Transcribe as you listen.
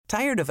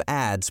Tired of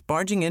ads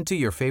barging into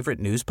your favorite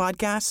news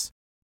podcasts?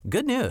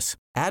 Good news.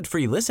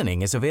 Ad-free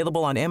listening is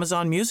available on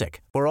Amazon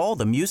Music for all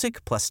the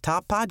music plus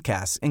top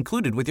podcasts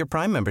included with your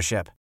Prime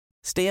membership.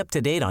 Stay up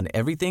to date on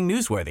everything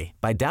newsworthy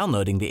by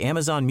downloading the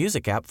Amazon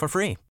Music app for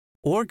free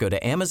or go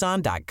to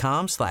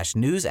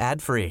amazon.com/news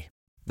ad free.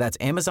 That's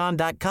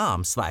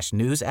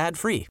amazon.com/news ad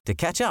free to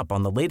catch up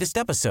on the latest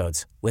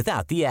episodes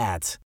without the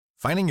ads.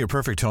 Finding your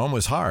perfect home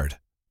was hard,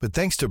 but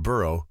thanks to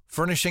Burrow,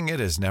 furnishing it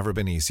has never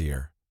been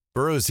easier.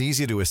 Burrow's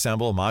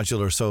easy-to-assemble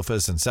modular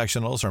sofas and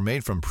sectionals are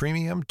made from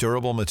premium,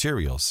 durable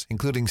materials,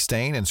 including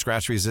stain and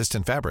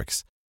scratch-resistant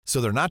fabrics.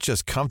 So they're not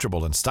just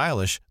comfortable and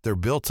stylish, they're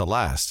built to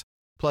last.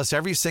 Plus,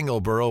 every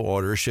single Burrow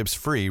order ships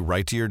free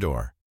right to your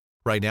door.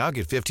 Right now,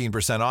 get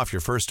 15% off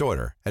your first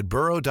order at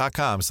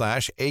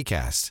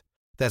burrow.com/ACAST.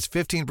 That's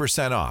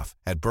 15% off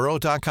at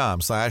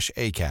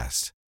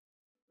burrow.com/ACAST.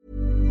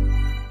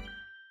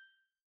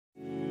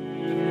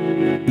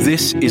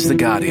 This is The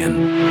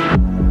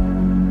Guardian.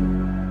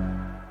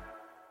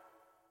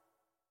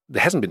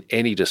 There hasn't been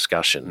any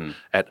discussion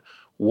at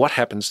what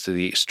happens to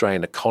the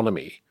Australian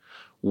economy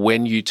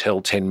when you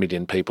tell 10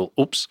 million people,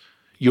 oops,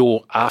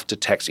 your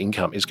after-tax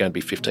income is going to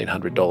be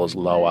 $1,500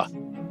 lower.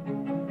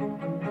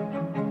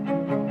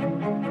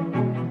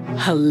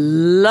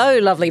 Hello,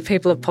 lovely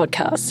people of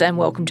podcasts, and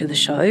welcome to the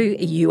show.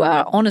 You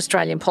are on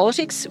Australian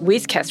Politics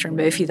with Catherine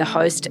Murphy, the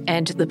host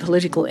and the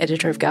political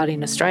editor of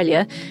Guardian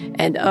Australia.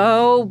 And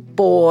oh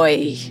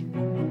boy,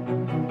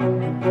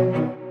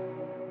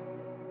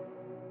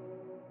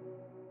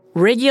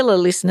 regular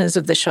listeners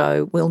of the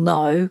show will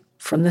know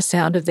from the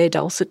sound of their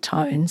dulcet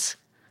tones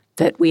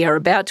that we are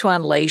about to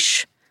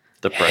unleash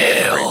the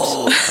bracket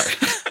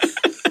creeps.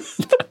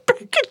 The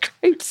bracket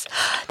creeps.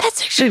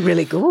 That's actually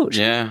really good.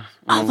 Yeah.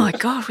 Oh my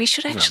God, we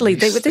should actually,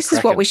 this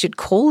is what we should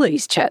call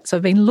these chats.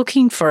 I've been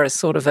looking for a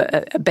sort of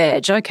a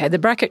badge. Okay, the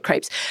bracket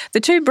creeps. The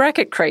two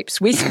bracket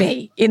creeps with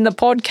me in the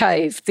pod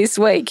cave this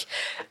week.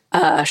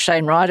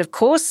 Shane Wright, of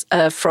course,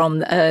 from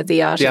the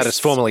artist. The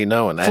artist formerly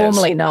known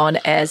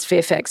as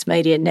Fairfax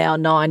Media, now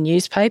Nine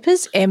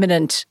newspapers,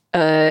 eminent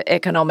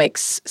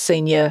economics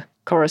senior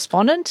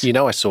correspondent. You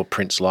know, I saw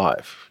Prince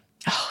live.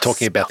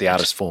 Talking about the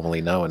artist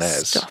formerly known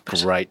as.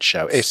 Great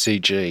show.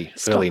 SCG,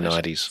 early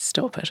 90s.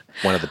 Stop it.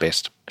 One of the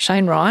best.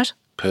 Shane Wright.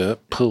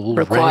 Purple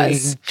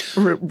requires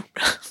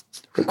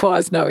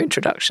no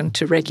introduction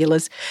to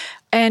regulars.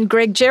 And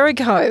Greg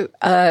Jericho,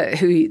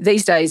 who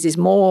these days is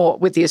more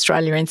with the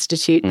Australia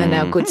Institute than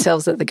our good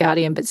selves at The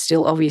Guardian, but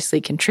still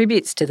obviously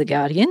contributes to The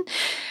Guardian.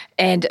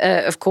 And,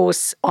 of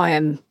course, I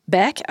am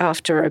back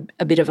after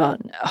a bit of a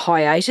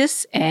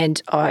hiatus,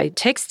 and I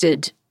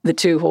texted the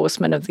two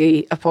horsemen of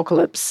the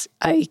apocalypse,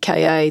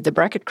 aka the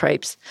bracket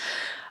creeps,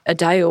 a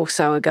day or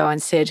so ago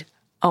and said,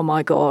 oh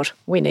my God,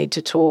 we need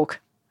to talk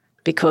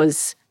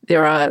because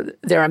there are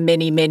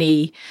many,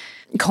 many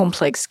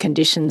complex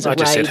conditions of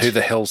rage. I just said, who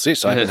the hell's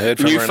this? I haven't heard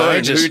from her in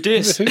ages. Who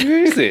dis? Who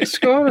is this?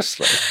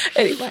 Honestly.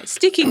 Anyway,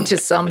 sticking to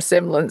some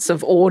semblance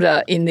of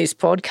order in this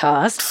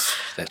podcast,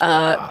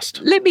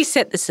 let me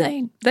set the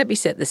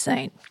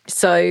scene.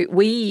 So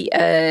we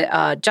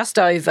are just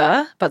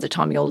over, by the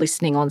time you're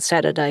listening on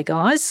Saturday,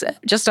 guys,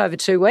 just over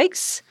 2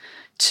 weeks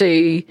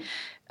to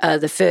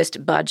the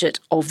first budget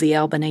of the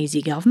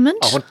Albanese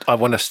government. I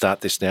want to start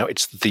this now.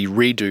 It's the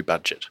redo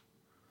budget.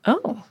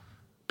 Oh.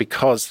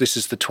 Because this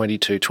is the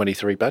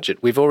 22-23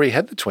 budget. We've already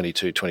had the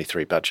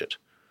 22-23 budget.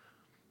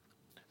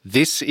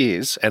 This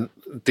is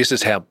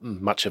how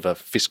much of a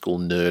fiscal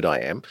nerd I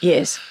am.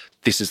 Yes.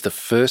 This is the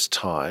first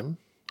time,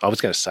 I was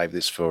going to save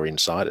this for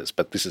insiders,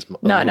 but this is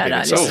No,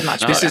 this is much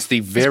better. This is the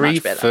very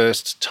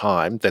first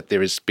time that there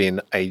has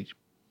been a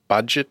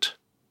budget,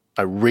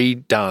 a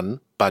redone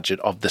budget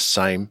of the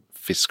same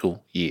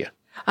fiscal year.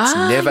 It's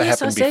never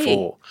happened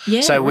before.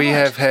 Yeah, so we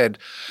have had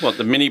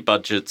the mini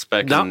budgets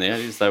back in the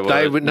 80s.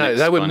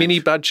 They were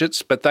mini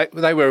budgets, but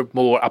they were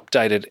more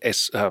updated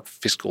as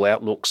fiscal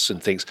outlooks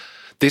and things.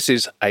 This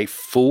is a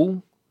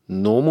full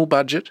normal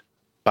budget,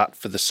 but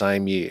for the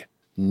same year.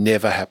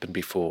 Never happened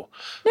before.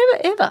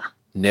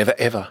 Never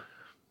ever.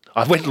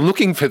 I went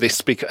looking for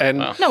this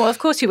no, of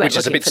course you went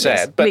looking for this. Which is a bit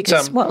sad. But,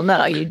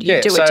 you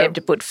do attempt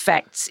to put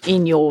facts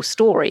in your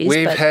stories.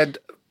 We've had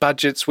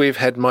budgets, we've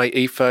had my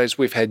EFOs,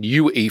 we've had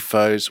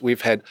UEFOs,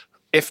 we've had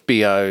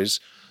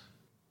FBOs.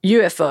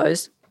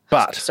 UFOs.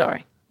 But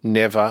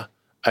never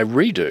a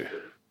redo.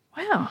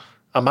 Wow.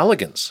 A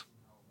mulligans.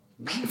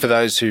 For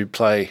those who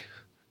play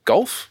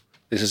golf,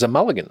 this is a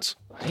mulligans.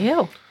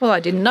 Yeah. Well, I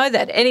didn't know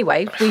that.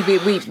 Anyway,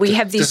 we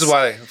have this.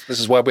 This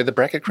is why we're the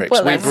bracket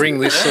creeps. We bring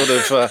this sort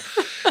of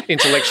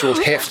intellectual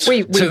heft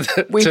to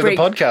the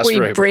podcast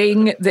room. We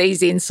bring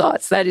these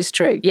insights. That is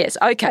true. Yes.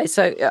 Okay.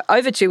 So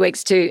over 2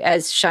 weeks to,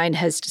 as Shane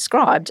has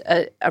described,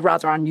 a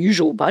rather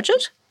unusual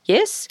budget.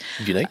 Yes.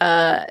 Unique.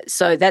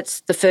 So that's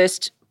the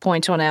first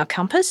point on our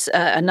compass.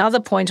 Another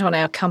point on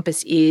our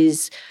compass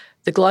is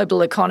the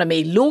global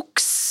economy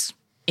looks.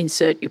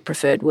 Insert your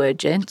preferred word,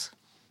 gents.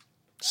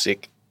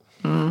 Sick.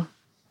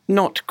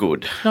 Not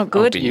good. Not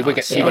good? I'll be You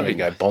nice. wanted to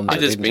go Bonds,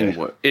 It has didn't been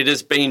you? it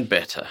has been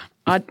better.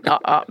 I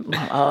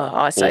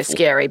say Awful.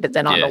 scary, but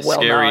then I'm Yeah, a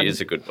well-known. scary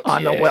is a good one.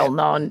 I'm a Yeah.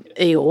 well-known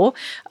Eeyore.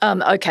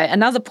 Okay,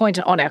 another point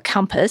on our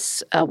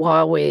compass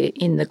while we're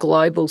in the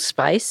global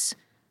space,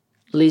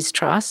 Liz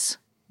Truss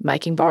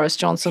making Boris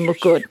Johnson look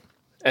good.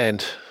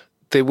 And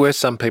there were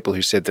some people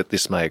who said that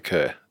this may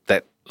occur,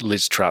 that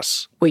Liz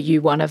Truss, Were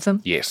you one of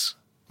them? yes.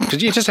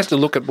 Because you just have to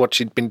look at what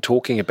she'd been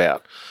talking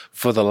about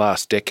for the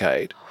last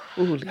decade,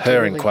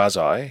 her and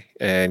Quasi,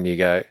 and you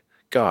go,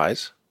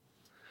 guys,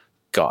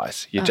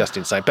 you're just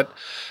insane. But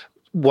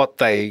what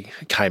they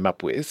came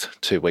up with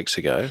 2 weeks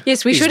ago,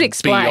 Yes, we is should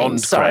explain.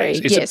 Beyond Sorry,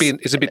 craze.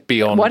 It's a bit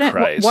beyond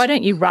craze. Why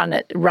don't you run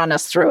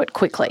us through it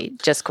quickly,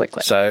 just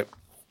quickly? So,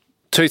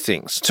 two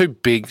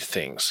big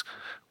things.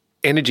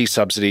 Energy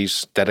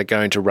subsidies that are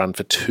going to run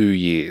for 2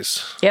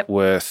 years, Yep.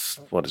 worth,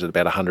 what is it,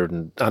 about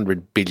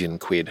 100 billion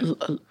quid.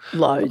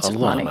 Loads A of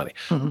lot money.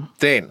 of money.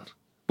 Then,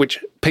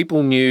 which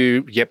people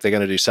knew, yep, they're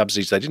going to do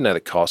subsidies. They didn't know the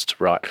cost,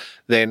 right?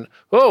 Then,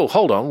 oh,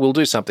 hold on, we'll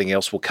do something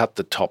else. We'll cut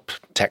the top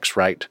tax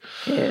rate,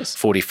 Yes.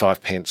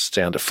 45 pence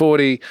down to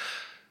 40,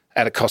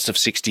 at a cost of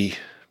 60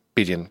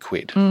 billion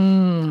quid.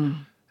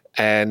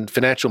 And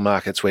financial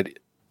markets went,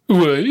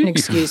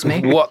 Excuse me.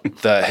 what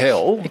the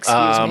hell?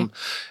 Excuse me.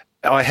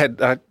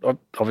 I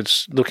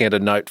was looking at a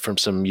note from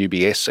some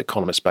UBS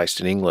economists based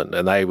in England,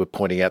 and they were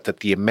pointing out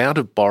that the amount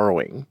of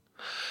borrowing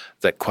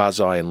that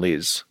Quasi and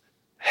Liz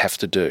have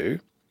to do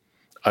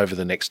over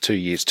the next 2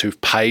 years to have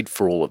paid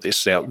for all of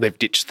this. Now, they've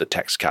ditched the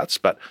tax cuts,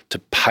 but to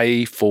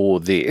pay for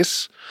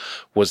this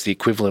was the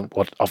equivalent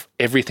of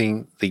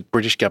everything the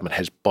British government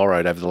has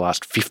borrowed over the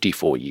last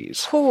 54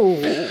 years.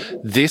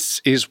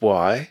 This is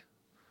why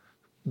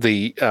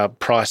the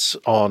price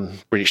on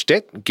British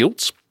debt,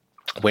 gilts,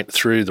 went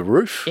through the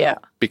roof. Yeah.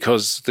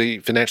 Because the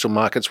financial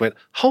markets went,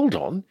 hold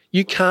on,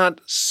 you can't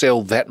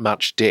sell that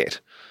much debt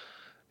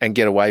and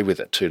get away with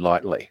it too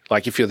lightly.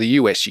 Like if you're the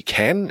US, you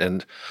can,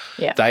 and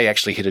Yeah. they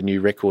actually hit a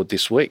new record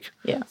this week.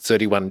 Yeah.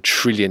 31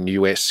 trillion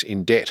US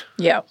in debt.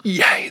 Yeah.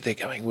 Yay, they're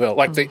going well.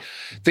 Like the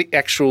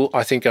actual,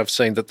 I think I've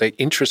seen that the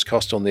interest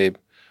cost on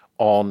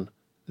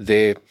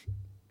their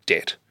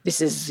debt, This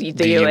is the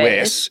the US.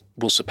 US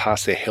will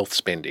surpass their health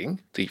spending,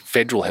 the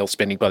federal health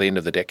spending, by the end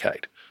of the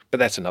decade. But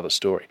that's another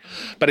story.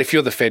 But if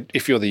you're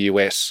the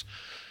US,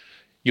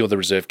 you're the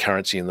reserve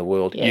currency in the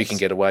world. You Yes. can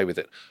get away with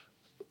it.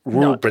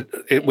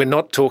 We're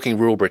not talking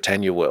rural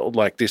Britannia world.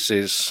 Like this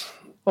is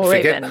Or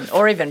even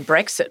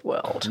Brexit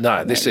world.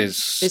 No, this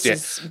is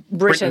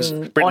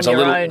Britain Britain's on a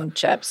your little- own,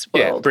 chaps.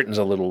 Yeah, World. Britain's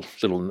a little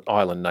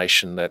island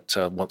nation that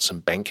wants some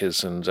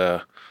bankers and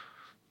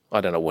I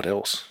don't know what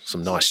else,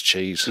 some nice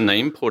cheese. And they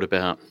import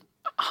about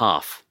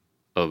half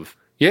of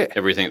Yeah,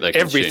 everything they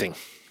consume. everything.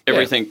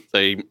 Everything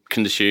they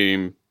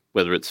consume,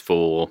 whether it's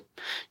for,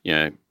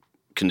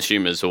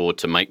 consumers or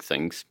to make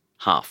things,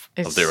 half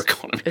of their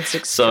economy.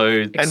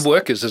 And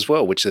workers as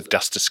well, which they've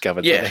just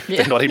discovered. Yeah. that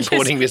they're not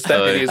importing this that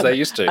many as they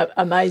used to.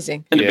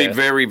 Amazing. And to Yeah. be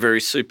very,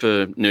 very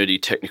super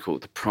nerdy technical,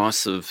 the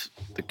price of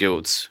the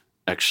gilts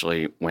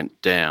actually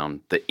went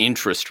down. The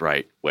interest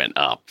rate went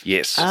up.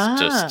 Yes.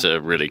 Just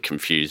really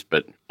confused,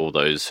 but all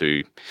those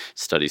who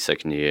study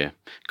second year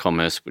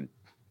commerce would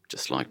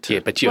just like to. Yeah,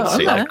 but you Well,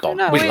 see no, that bond.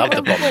 no, we we- love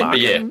the bond we- market. But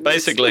yeah,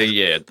 basically,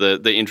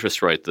 the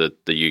interest rate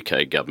that the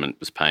UK government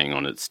was paying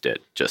on its debt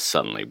just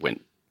suddenly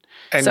went.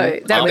 And So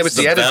that there was was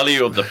The the added,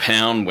 value of the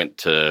pound went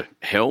to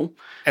hell.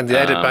 and the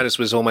added bonus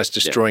was almost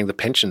destroying the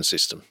pension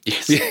system.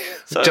 Yes.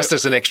 So, just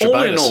as an extra all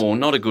bonus. in all,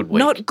 not a good week.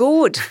 Not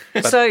good.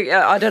 So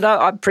I don't know.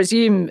 I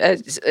presume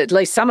at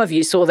least some of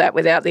you saw that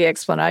without the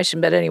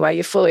explanation. But anyway,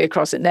 you're fully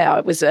across it now.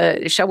 It was,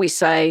 shall we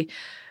say,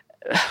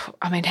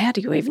 I mean, how do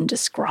you even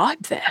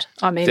describe that?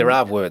 I mean, There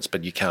are words,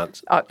 but you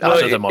can't Well,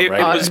 utter them on it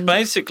radio. was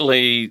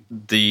basically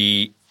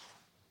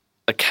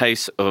a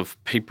case of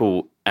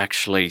people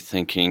actually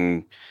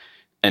thinking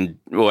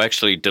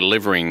actually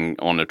delivering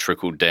on a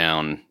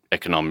trickle-down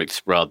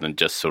economics rather than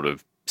just sort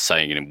of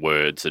saying it in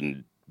words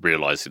and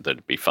realising that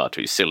it'd be far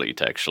too silly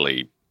to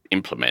actually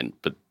implement.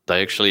 But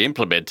they actually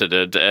implemented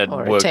it and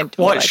Or were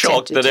quite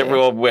shocked attempted that to.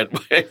 everyone went,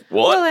 "What?"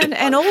 Well,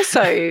 and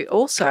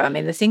also, I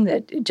mean, the thing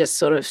that just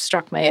sort of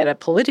struck me at a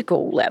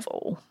political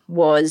level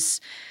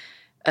was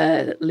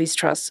Liz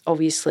Truss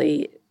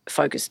obviously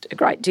focused a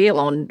great deal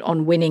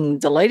on winning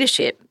the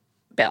leadership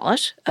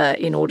ballot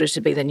in order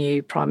to be the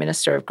new Prime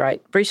Minister of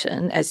Great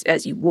Britain,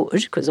 as you would,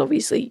 because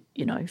obviously,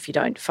 if you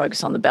don't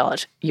focus on the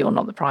ballot, you're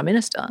not the Prime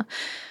Minister.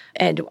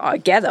 And I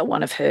gather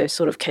one of her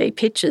sort of key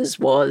pitches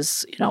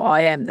was,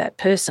 I am that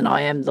person.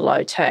 I am the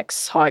low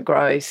tax, high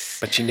growth.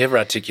 But you never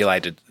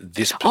articulated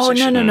this Oh,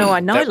 position. no,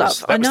 I know, That love.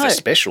 was, I that know. was the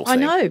special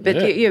thing. I know,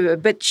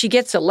 but but she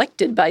gets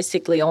elected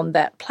basically on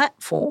that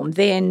platform.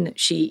 Then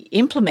she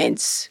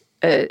implements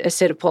a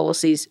set of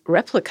policies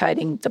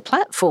replicating the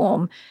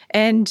platform.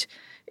 And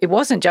it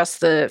wasn't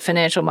just the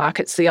financial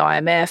markets, the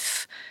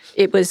IMF.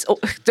 It was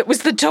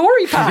the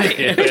Tory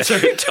party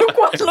who took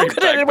one look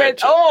at it and went,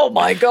 "Oh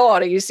my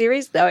God, are you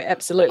serious?" No,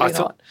 absolutely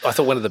not. I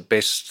thought one of the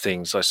best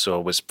things I saw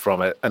was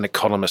from an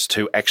economist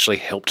who actually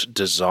helped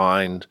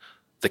design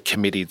the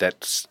committee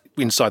that's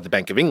inside the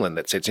Bank of England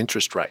that sets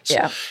interest rates.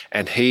 Yeah.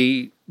 And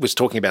he was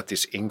talking about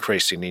this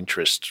increase in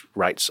interest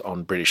rates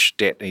on British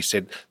debt. And he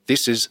said,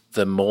 this is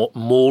the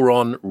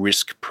moron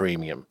risk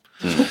premium.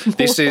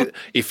 This is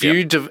if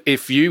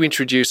you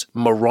introduce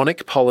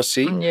moronic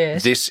policy,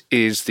 this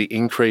is the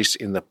increase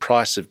in the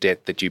price of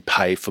debt that you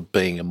pay for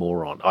being a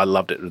moron. I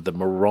loved it, the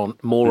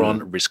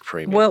moron risk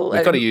premium. Well,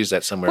 we've got to use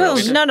that somewhere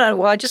else. No.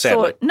 Well, I just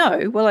Sadly. thought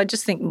no. Well, I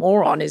just think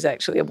moron is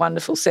actually a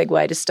wonderful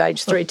segue to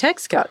stage 3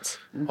 tax cuts.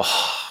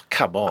 Oh,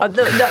 come on.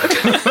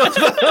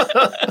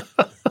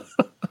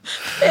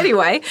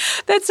 Anyway,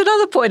 that's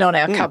another point on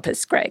our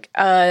compass, Greg.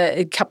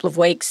 A couple of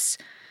weeks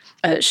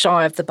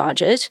shy of the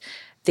budget.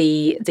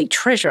 The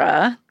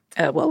Treasurer,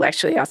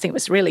 actually, I think it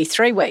was really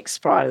 3 weeks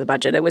prior to the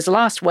budget. It was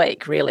last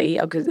week, really.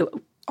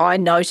 I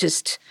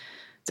noticed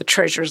the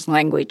Treasurer's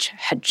language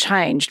had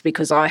changed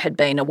because I had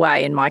been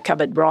away in my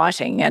cupboard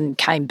writing and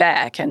came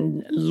back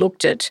and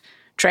looked at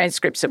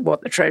transcripts of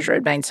what the Treasurer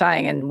had been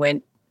saying and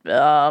went,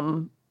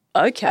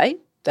 okay,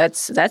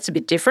 that's a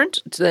bit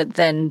different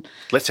than...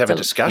 Let's have a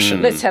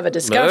discussion. Let's have a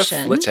discussion.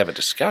 Murph, let's have a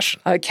discussion.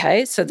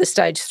 Okay, so the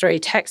stage 3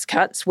 tax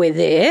cuts, we're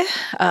there,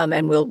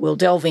 and we'll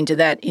delve into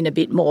that in a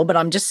bit more, but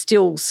I'm just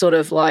still sort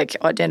of like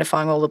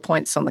identifying all the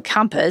points on the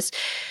compass.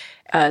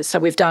 So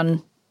we've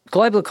done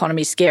global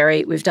economy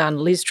scary, we've done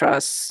Liz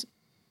Truss,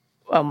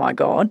 oh my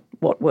God,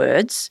 what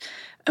words.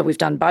 We've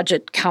done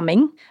budget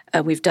coming,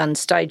 we've done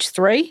stage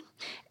 3,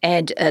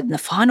 and the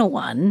final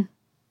one,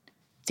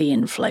 the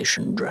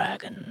inflation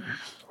dragon.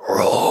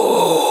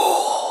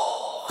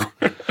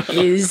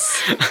 Is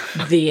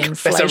the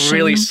inflation? That's a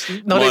really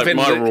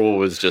my roar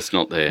was just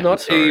not there.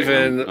 Not sorry.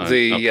 even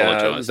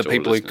the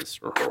people who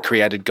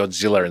created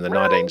Godzilla in the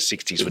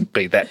 1960s would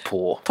be that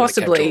poor.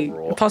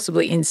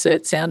 Possibly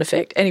insert sound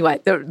effect. Anyway,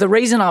 the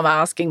reason I'm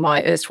asking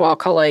my erstwhile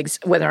colleagues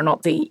whether or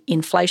not the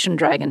inflation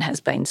dragon has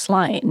been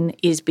slain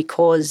is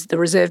because the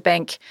Reserve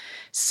Bank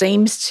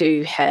seems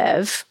to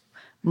have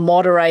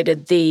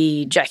moderated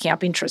the jacking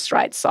up interest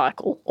rate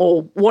cycle.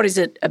 Or what is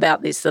it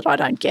about this that I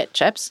don't get,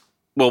 chaps?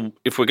 Well,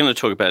 if we're going to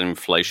talk about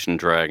inflation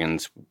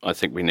dragons, I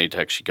think we need to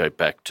actually go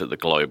back to the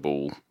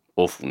global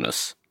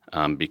awfulness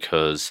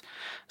because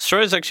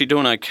Australia's actually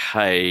doing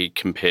okay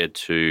compared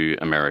to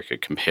America,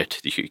 compared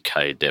to the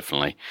UK,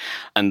 definitely.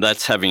 And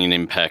that's having an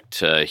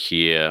impact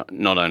here,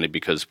 not only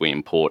because we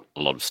import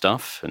a lot of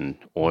stuff and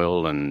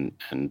oil and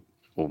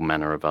all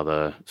manner of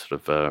other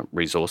sort of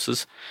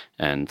resources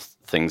and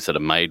things that are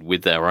made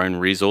with our own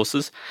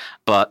resources.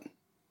 But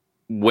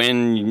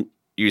when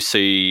you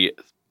see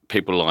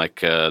people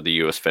like the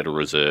US Federal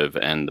Reserve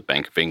and the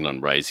Bank of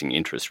England raising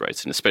interest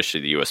rates, and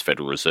especially the US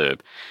Federal Reserve,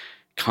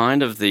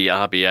 kind of the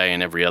RBA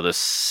and every other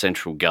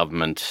central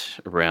government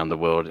around the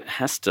world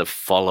has to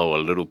follow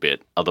a little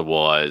bit.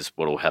 Otherwise,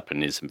 what will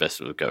happen is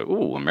investors will go,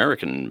 oh,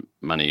 American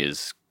money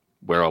is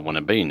where I want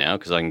to be now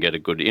because I can get a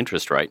good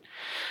interest rate.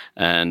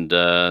 And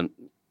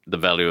the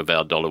value of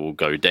our dollar will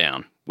go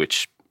down,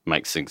 which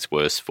makes things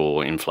worse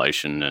for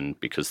inflation and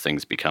because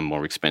things become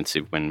more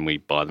expensive when we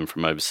buy them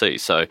from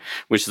overseas. So,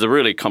 which is a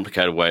really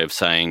complicated way of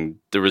saying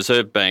the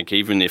Reserve Bank,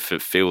 even if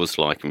it feels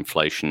like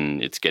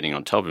inflation, it's getting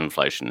on top of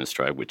inflation in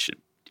Australia, which it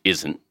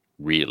isn't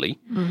really,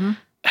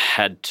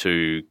 had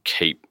to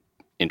keep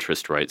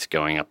interest rates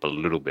going up a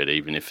little bit,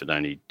 even if it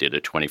only did a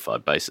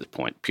 25 basis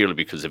point, purely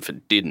because if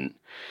it didn't,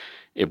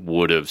 it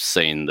would have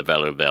seen the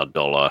value of our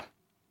dollar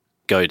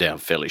go down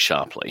fairly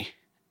sharply.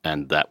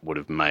 And that would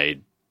have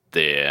made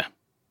their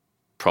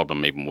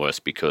problem even worse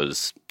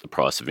because the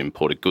price of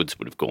imported goods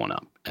would have gone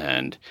up.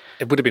 And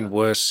it would have been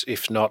worse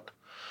if not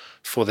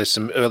for there's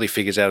some early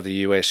figures out of the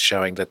US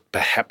showing that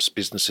perhaps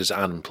businesses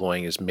aren't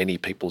employing as many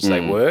people as they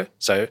were.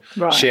 So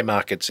share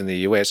markets in the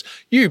US,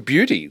 you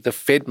beauty, the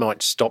Fed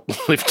might stop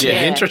lifting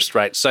interest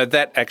rates. So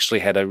that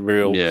actually had a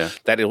real,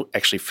 that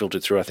actually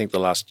filtered through. I think the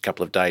last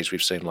couple of days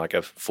we've seen like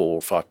a 4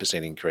 or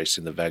 5% increase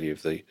in the value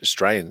of the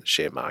Australian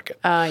share market.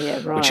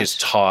 Which is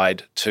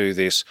tied to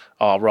this,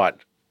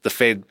 the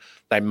Fed,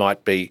 they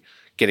might be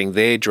getting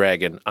their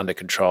dragon under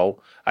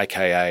control,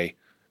 aka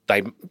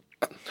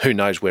who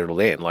knows where it'll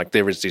end. Like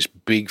there is this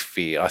big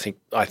fear. I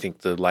think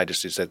the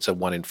latest is that it's a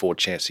 1 in 4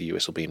 chance the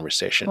US will be in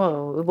recession.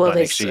 Well,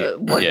 there's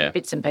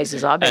bits and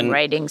pieces I've been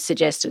reading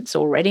suggest it's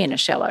already in a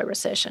shallow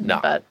recession.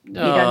 But you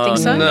don't think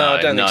so? No,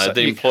 I don't think so.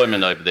 The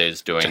employment over there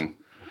is doing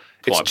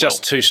quite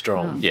just too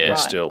strong.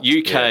 Still.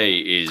 UK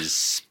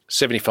is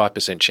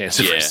 75% chance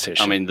of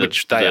recession. I mean,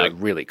 which they are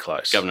really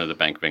close. Governor of the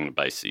Bank of England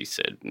basically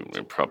said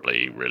we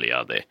probably really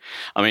are there.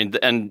 I mean,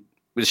 and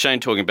with Shane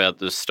talking about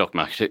the stock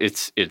market,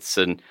 it's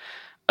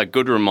a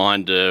good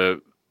reminder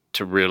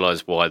to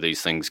realise why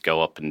these things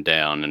go up and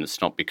down, and it's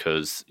not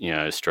because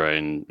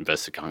Australian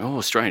investors are going,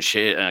 Australian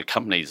share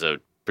companies are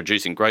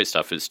producing great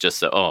stuff. It's just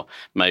that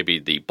maybe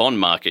the bond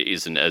market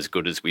isn't as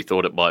good as we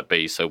thought it might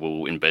be, so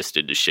we'll invest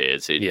into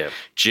shares.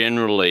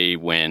 Generally,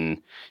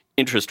 when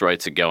interest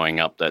rates are going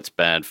up, that's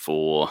bad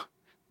for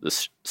the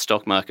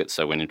stock market.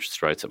 So when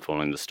interest rates are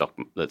falling,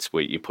 that's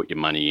where you put your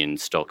money in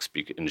stocks,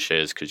 in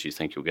shares, because you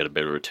think you'll get a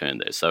better return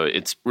there. So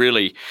it's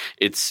really,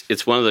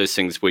 it's one of those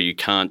things where you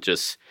can't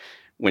just,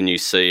 when you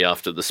see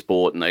after the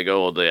sport and they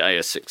go, oh, the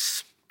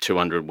ASX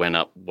 200 went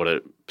up, what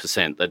a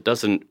percent, that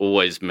doesn't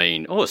always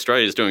mean, oh,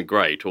 Australia's doing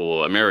great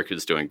or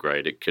America's doing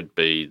great. It could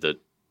be that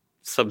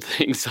some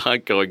things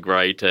aren't going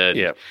great or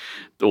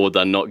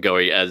they're not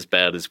going as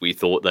bad as we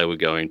thought they were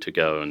going to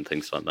go and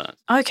things like that.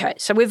 Okay,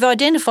 so we've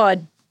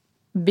identified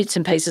bits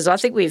and pieces. I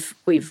think we've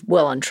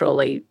well and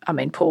truly, I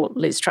mean, poor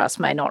Liz Truss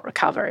may not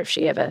recover if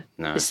she ever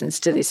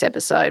listens to this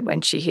episode when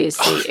she hears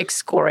the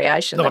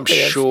excoriation that I'm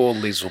sure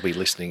Liz will be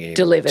listening in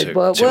delivered. to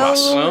us.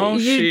 Well,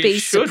 you'd be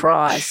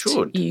surprised.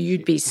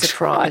 You'd be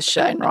surprised,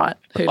 Shane Wright,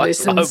 who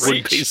listens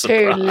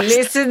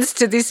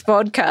to this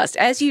podcast,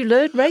 as you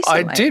learned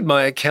recently. I did,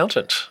 my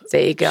accountant.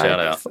 There you go.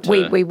 Shout out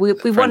We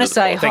want to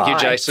say hi. Thank you,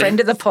 Jason. Friend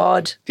of the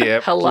pod.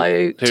 Yeah.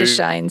 Hello to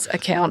Shane's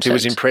accountant. He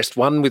was impressed,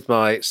 one, with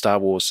my Star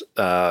Wars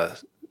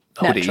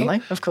hoodie.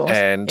 Naturally, of course.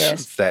 And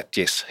that,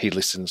 yes, he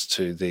listens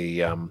to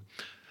the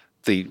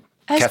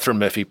Catherine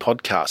Murphy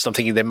podcast. I'm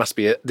thinking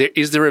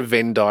is there a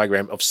Venn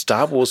diagram of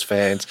Star Wars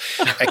fans,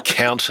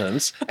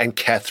 accountants, and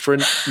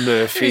Catherine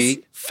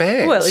Murphy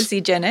fans? Well, is he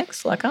Gen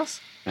X like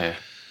us? Yeah.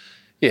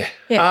 Yeah.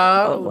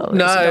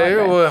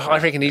 I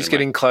reckon he's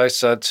getting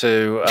closer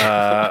to.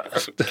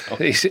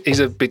 He's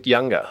a bit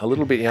younger, a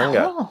little bit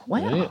younger. Oh,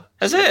 wow. Yeah.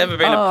 Has there ever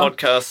been a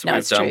podcast that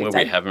we've done where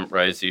we haven't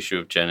raised the issue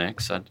of Gen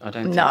X? I don't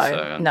think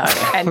so. No.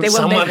 And there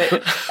will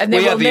never. And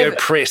we are the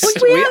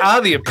oppressed. We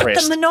are the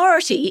oppressed. The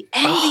minority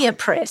and the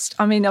oppressed.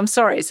 I mean, I'm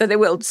sorry. So they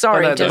will.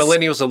 Sorry. The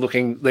millennials are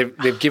looking.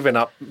 They've given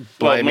up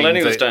blaming. Well,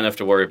 millennials don't have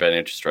to worry about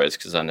interest rates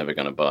because they're never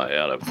going to buy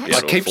out of.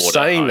 I keep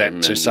saying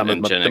that to some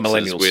of the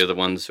millennials. We're the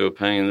ones who are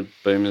paying, and the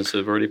boomers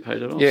have already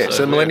paid it off. Yeah.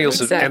 So the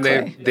millennials, and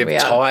they're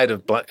tired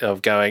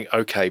of going,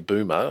 okay,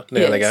 boomer.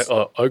 Now they go,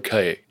 oh,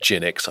 okay,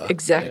 Gen Xer.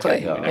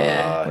 Exactly. Yeah.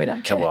 We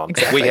don't care. Come on.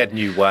 Exactly. We had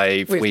new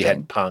wave. We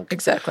had punk.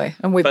 Exactly.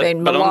 And we've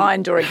been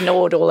maligned or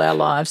ignored all our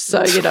lives.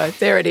 So,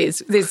 there it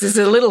is. This is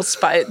a little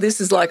space. This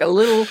is like a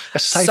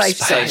safe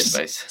zone.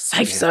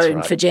 Safe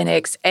zone for Gen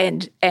X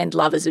and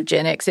lovers of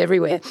Gen X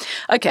everywhere.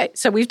 Okay,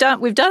 so we've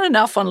done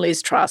enough on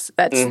Liz Truss.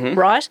 That's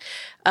right.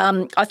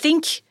 I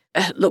think,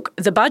 look,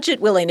 the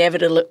budget will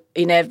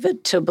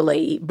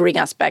inevitably bring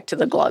us back to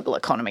the global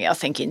economy, I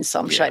think, in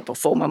some shape or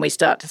form when we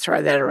start to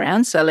throw that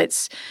around. So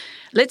let's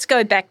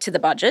go back to the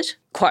budget,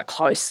 quite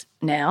close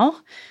now.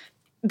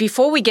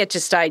 Before we get to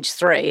stage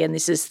 3, and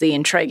this is the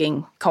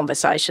intriguing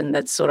conversation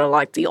that's sort of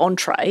like the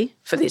entree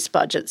for this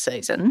budget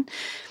season,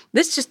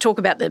 let's just talk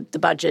about the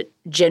budget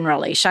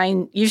generally.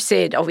 Shane, you've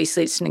said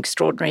obviously it's an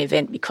extraordinary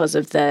event because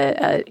of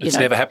the it's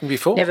never happened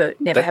before.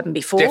 Never happened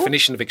before.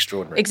 Definition of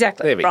extraordinary.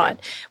 Exactly. There we go.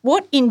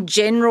 What in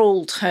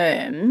general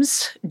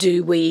terms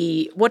do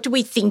we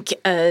think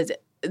the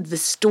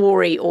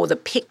story or the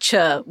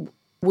picture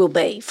will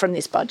be from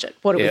this budget?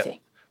 What do we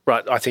think?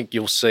 Right, I think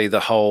you'll see the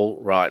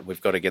whole,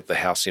 we've got to get the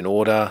house in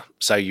order.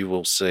 So you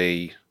will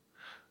see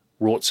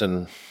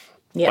Rawson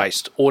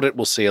waste audit.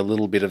 We'll see a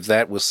little bit of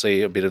that. We'll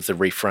see a bit of the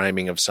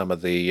reframing of some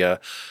of the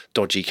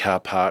dodgy car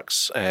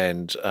parks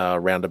and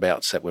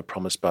roundabouts that were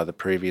promised by the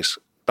previous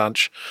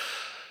bunch.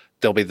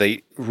 There'll be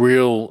the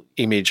real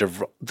image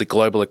of the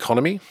global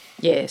economy.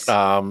 Yes.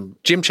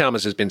 Jim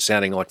Chalmers has been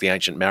sounding like the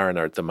ancient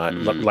mariner at the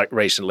moment, like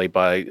recently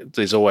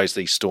there's always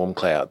these storm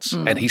clouds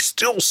and he's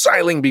still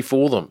sailing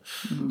before them.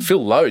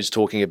 Phil Lowe's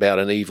talking about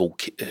an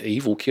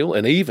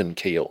even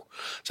keel.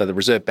 So the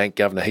Reserve Bank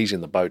governor, he's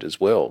in the boat as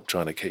well,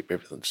 trying to keep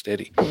everything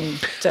steady.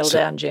 Settle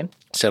down, Jim.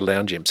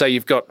 So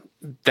you've got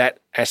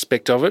that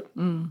aspect of it.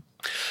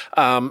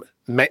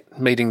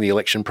 Meeting the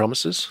election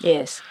promises.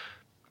 Yes.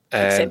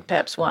 Except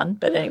perhaps one,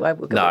 but anyway,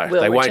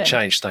 they won't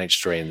change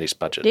stage 3 in this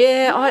budget.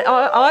 Yeah,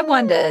 I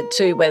wonder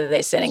too whether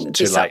they're setting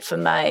this up for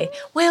May.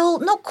 Well,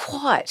 not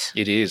quite.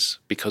 It is,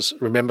 because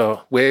remember,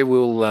 where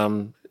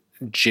will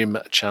Jim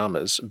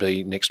Chalmers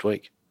be next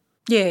week?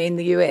 Yeah, in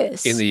the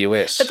US. In the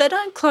US. But they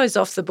don't close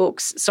off the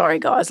books. Sorry,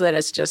 guys, let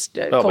us just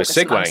caucus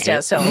amongst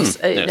ourselves.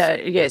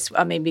 Yes,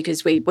 I mean,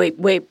 because we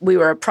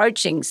were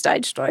approaching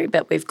stage 3,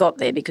 but we've got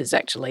there because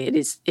actually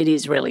it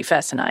is really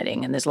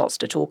fascinating and there's lots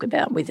to talk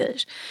about with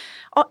it.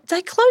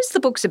 They closed the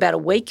books about a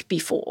week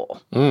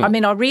before. I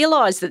mean, I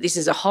realise that this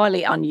is a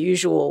highly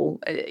unusual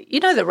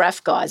the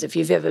RAF guys, if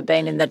you've ever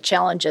been in the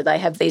Challenger, they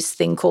have this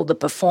thing called the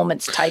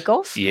performance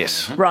takeoff.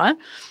 Yes. Right?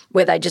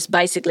 Where they just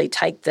basically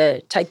take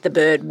the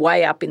bird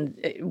way up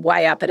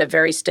at a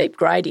very steep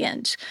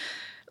gradient.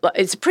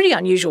 It's a pretty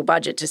unusual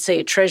budget to see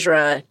a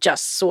treasurer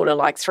just sort of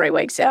like 3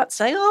 weeks out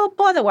say, oh,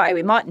 by the way,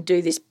 we mightn't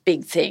do this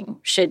big thing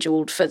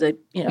scheduled for the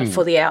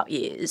for the out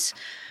years.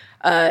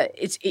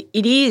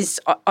 It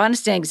is. I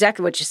understand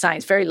exactly what you're saying.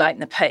 It's very late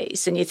in the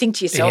piece, and you think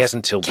to yourself, he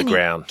hasn't tilled the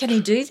ground. Can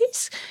he do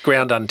this?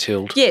 Ground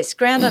untilled. Yes,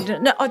 ground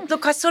untilled. No,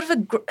 look, I sort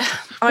of. What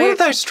are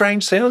those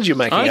strange sounds you're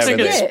making?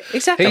 Yeah,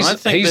 exactly.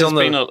 He's on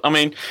the. I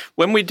mean,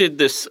 when we did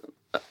this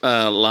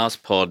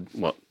last pod,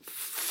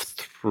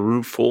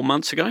 4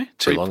 months ago?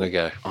 Too long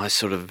ago. I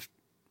sort of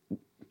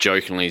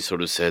jokingly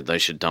said they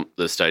should dump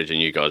the stage,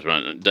 and you guys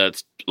went,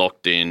 "That's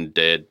locked in,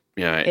 dead."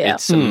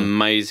 It's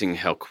amazing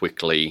how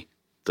quickly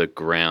the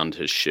ground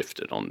has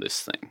shifted on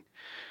this thing.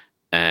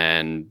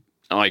 And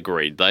I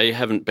agree. They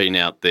haven't been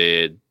out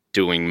there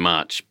doing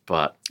much,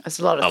 but There's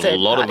a lot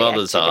of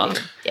others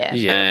activity. are.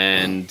 Yeah.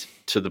 And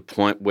to the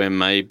point where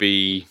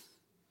maybe,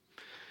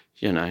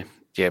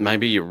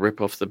 maybe you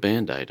rip off the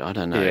Band-Aid. I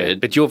don't know. Yeah,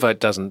 but your vote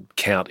doesn't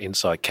count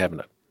inside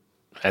Cabinet.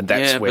 And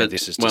that's where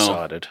this is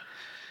decided.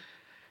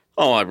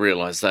 I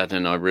realise that,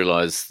 and I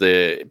realise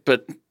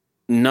but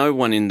no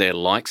one in there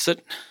likes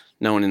it.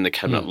 No one in the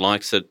Cabinet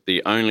likes it.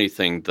 The only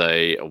thing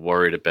they are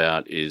worried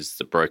about is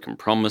the broken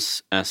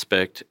promise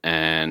aspect,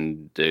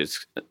 and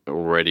there's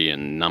already a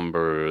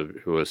number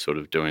who are sort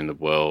of doing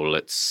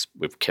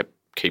we've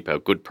keep our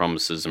good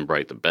promises and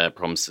break the bad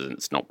promises, and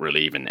it's not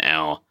really even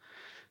our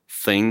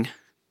thing.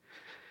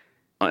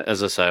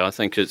 As I say, I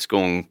think it's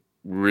gone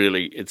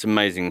really, it's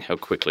amazing how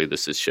quickly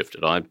this has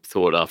shifted. I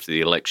thought after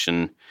the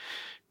election,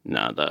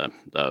 they're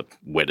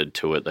wedded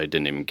to it. They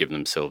didn't even give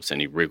themselves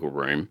any wriggle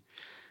room.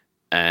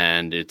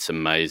 And it's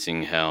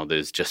amazing how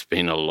there's just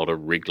been a lot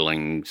of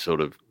wriggling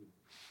sort of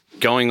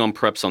going on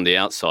perhaps on the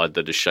outside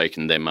that has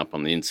shaken them up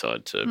on the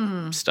inside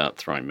to start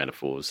throwing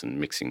metaphors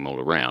and mixing them all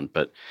around.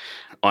 But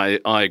I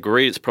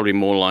agree it's probably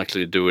more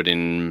likely to do it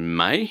in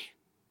May.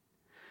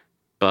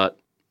 But,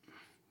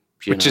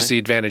 Which is the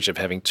advantage of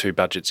having two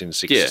budgets in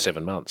 6 to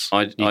 7 months.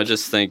 I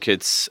just think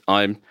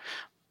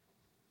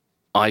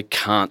I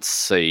can't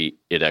see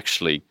it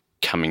actually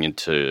coming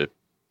into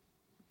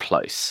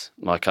place.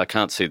 Like, I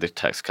can't see the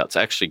tax cuts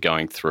actually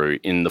going through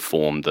in the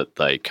form that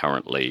they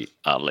currently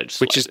are legislated.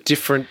 Which is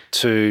different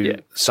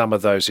to some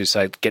of those who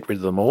say get rid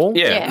of them all.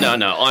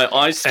 No.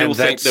 I still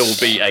think there will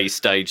be a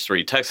stage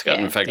 3 tax cut.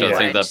 In fact, I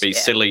think that'd be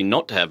silly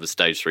not to have a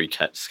stage 3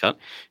 tax cut.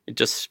 It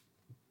just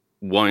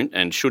won't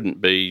and shouldn't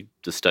be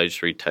the stage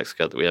 3 tax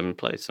cut that we have in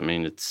place. I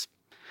mean, it's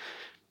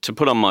to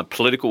put on my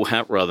political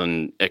hat rather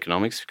than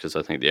economics, because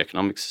I think the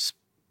economics is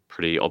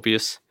pretty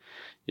obvious.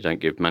 You don't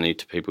give money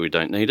to people who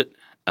don't need it.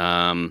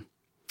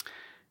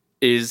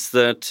 Is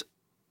that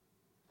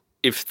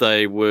if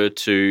they were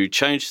to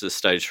change the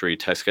stage 3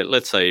 tax cut,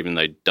 let's say even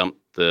they dump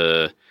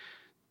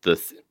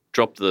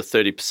drop the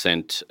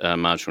 30%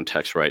 marginal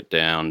tax rate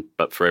down,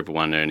 but for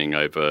everyone earning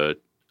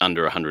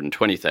under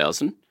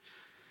 120,000,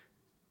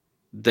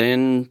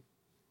 then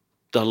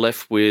they're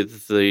left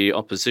with the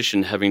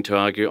opposition having to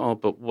argue,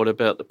 but what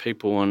about the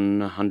people on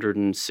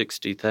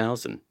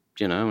 160,000?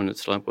 And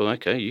it's like, well,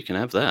 okay, you can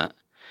have that.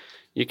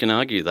 You can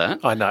argue that.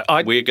 I know.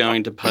 We're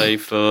going to pay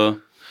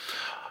for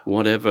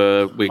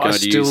whatever we're going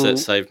to use that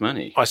save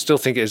money. I still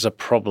think there's a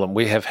problem.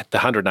 We have the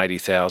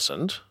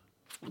 180,000,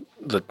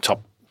 the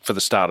top for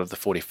the start of the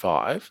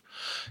 45,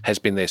 has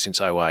been there since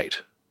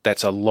 2008.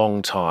 That's a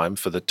long time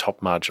for the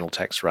top marginal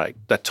tax rate,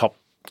 the top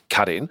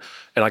cut in.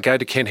 And I go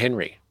to Ken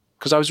Henry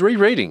because I was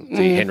rereading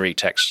the Henry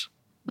tax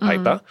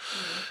paper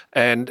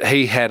and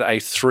he had a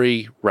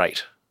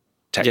 3-rate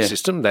tax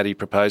system that he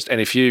proposed. And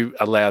if you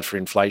allowed for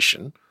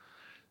inflation,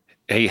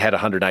 he had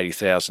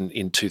 180,000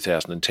 in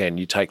 2010.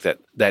 You take that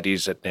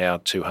is at now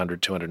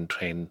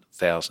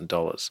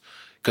 $210,000,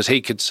 because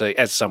he could see,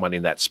 as someone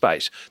in that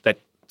space, that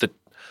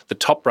the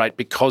top rate,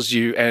 because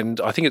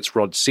and I think it's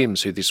Rod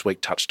Sims who this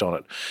week touched on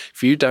it,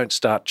 if you don't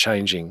start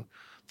changing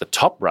the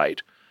top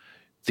rate,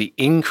 the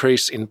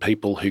increase in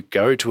people who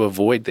go to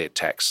avoid their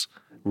tax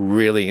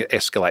really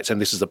escalates. And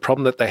this is the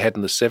problem that they had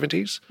in the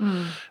 70s.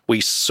 We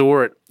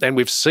saw it, and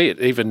we see it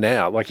even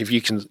now. Like, if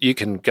you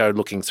can go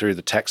looking through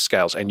the tax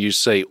scales and you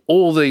see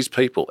all these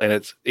people, and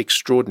it's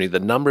extraordinary, the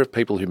number of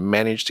people who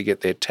manage to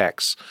get their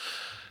tax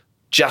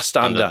just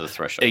under the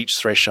threshold. Each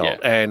threshold. Yeah.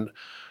 And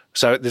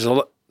so there's a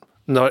lot,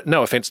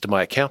 no offence to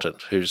my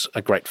accountant, who's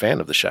a great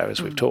fan of the show,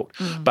 as we've talked,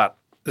 but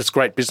it's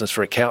great business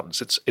for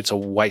accountants. It's a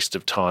waste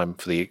of time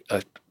for the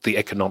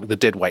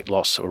dead weight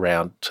loss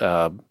around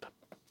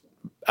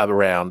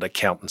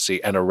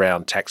accountancy and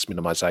around tax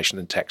minimisation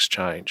and tax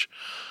change.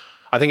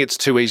 I think it's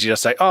too easy to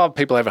say,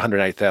 people over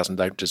 180,000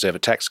 don't deserve a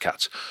tax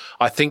cut.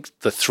 I think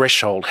the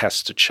threshold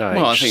has to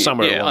change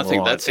somewhere along the line. I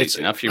think that's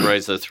easy enough. You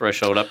raise the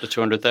threshold up to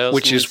 200,000,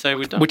 which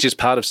is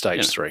part of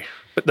stage 3.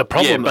 But the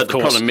problem, the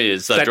problem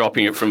is they're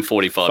dropping it from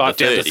 45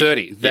 to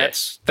 30.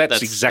 That's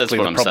exactly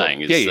what the I'm problem. saying.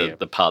 Is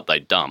the part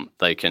they dump.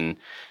 They can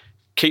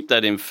keep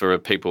that in for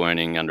people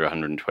earning under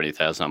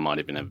 120,000. I might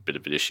even have a bit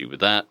of an issue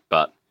with that,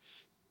 but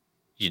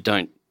you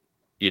don't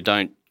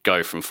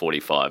go from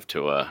 45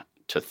 to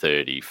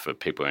 30 for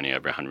people earning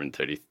over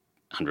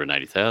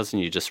 180,000.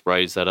 You just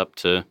raise that up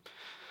to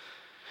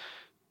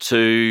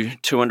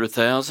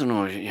 200,000,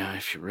 or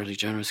if you're really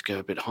generous, go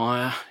a bit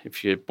higher.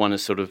 If you want to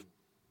sort of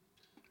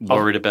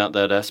worried about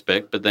that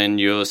aspect, but then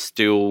you're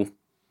still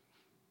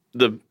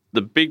the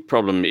big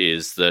problem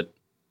is that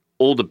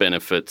all the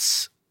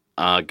benefits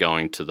are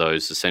going to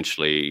those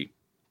essentially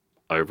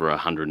over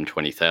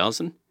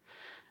 120,000.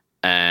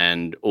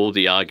 And all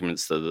the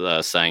arguments that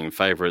they're saying in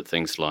favour of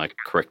things like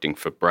correcting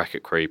for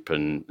bracket creep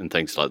and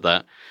things like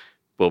that,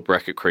 well,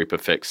 bracket creep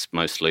affects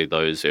mostly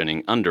those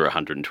earning under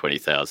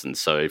 120,000.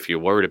 So if you're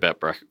worried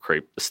about bracket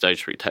creep, the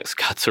stage 3 tax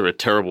cuts are a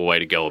terrible way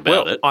to go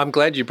about it. I'm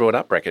glad you brought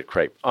up bracket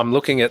creep. I'm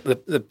looking at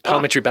the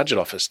Parliamentary Budget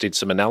Office did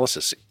some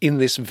analysis in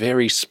this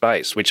very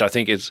space, which I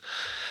think is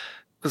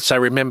So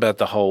remember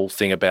the whole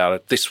thing about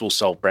it. This will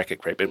solve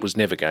bracket creep. It was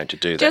never going to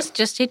do that.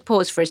 Just hit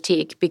pause for a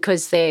tick,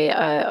 because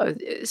they're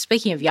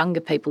speaking of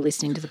younger people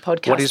listening to the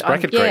podcast. What is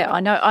bracket creep? Yeah,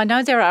 I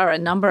know there are a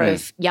number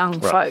of young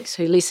folks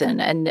who listen,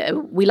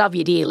 and we love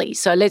you dearly.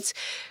 So let's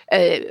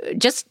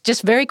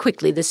just very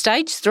quickly, the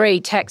Stage 3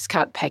 tax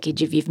cut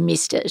package, if you've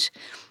missed it,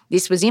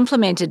 this was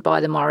implemented by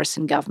the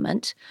Morrison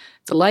government.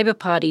 The Labor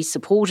Party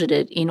supported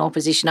it in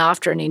opposition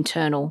after an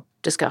internal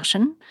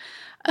discussion.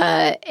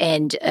 The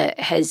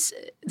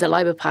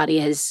Labor Party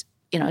has,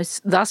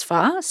 thus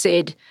far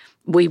said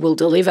we will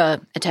deliver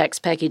a tax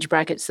package,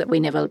 brackets, that we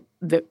never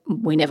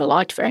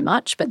liked very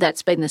much, but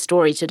that's been the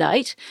story to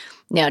date.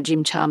 Now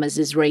Jim Chalmers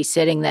is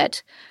resetting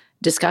that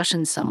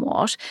discussion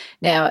somewhat.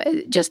 Now,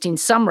 just in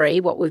summary,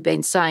 what we've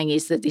been saying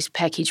is that this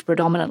package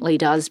predominantly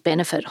does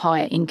benefit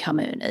higher income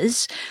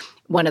earners.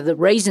 One of the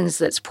reasons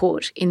that's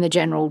put in the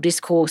general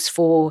discourse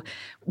for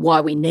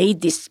why we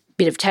need this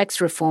bit of tax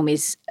reform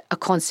is a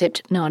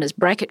concept known as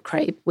bracket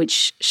creep,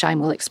 which Shane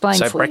will explain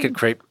for you. So bracket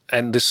creep,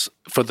 and this,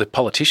 for the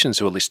politicians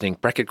who are listening,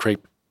 bracket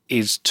creep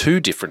is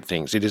two different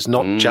things. It is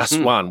not just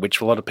one,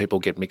 which a lot of people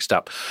get mixed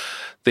up.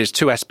 There's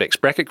two aspects.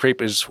 Bracket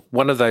creep is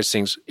one of those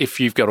things, if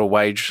you've got a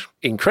wage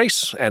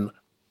increase, and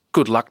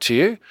good luck to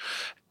you,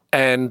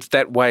 and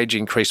that wage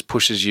increase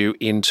pushes you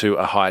into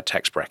a higher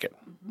tax bracket.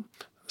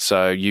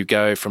 So you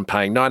go from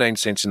paying 19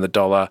 cents in the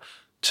dollar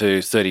to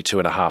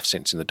 32.5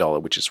 cents in the dollar,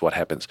 which is what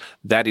happens.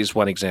 That is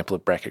one example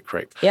of bracket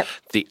creep. Yep.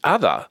 The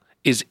other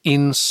is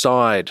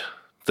inside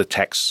the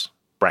tax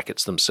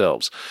brackets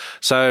themselves.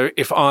 So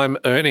if I'm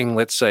earning,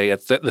 let's say,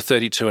 at the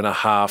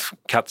 32.5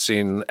 cuts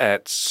in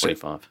at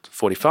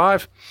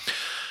 45,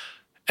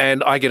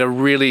 and I get a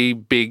really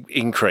big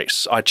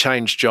increase. I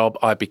changed job,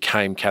 I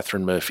became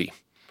Catherine Murphy.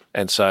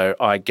 And so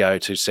I go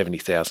to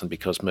 70,000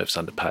 because Murph's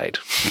underpaid.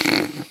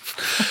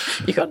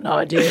 You got no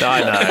idea.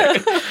 I know.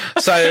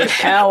 So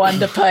how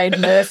underpaid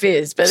Murph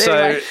is, but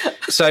anyway.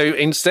 So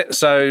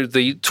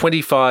the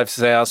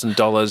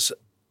 $25,000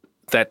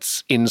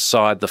 that's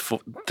inside the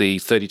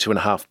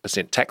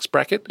 32.5% tax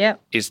bracket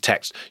is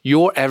taxed.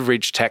 Your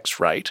average tax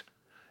rate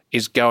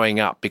is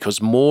going up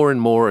because more and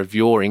more of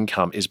your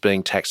income is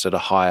being taxed at a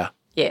higher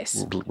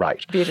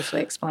rate.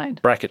 Beautifully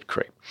explained. Bracket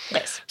creep.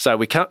 Yes. So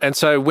we can't. And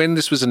so when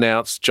this was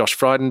announced, Josh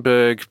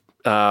Frydenberg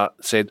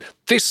said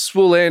this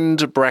will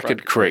end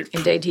bracket creep.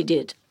 Indeed, he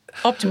did.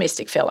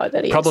 Optimistic fellow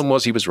that he is. Problem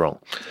was he was wrong,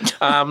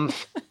 and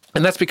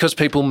that's because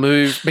people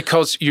move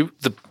because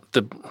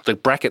the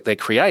bracket they're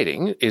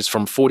creating is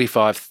from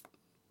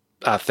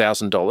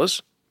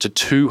 $45,000 to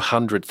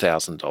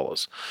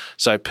 $200,000.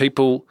 So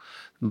people,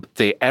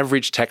 their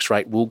average tax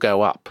rate will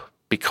go up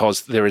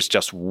because there is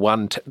just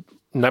one.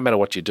 No matter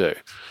what you do,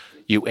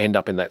 you end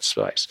up in that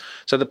space.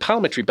 So the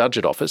Parliamentary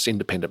Budget Office,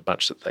 independent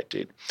bunch that they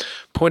did,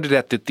 pointed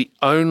out that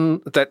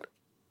that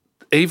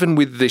even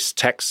with these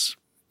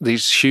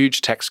huge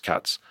tax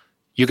cuts,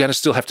 you're going to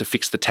still have to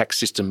fix the tax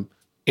system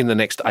in the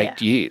next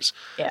 8 years.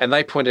 Yeah. And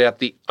they pointed out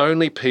the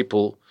only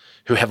people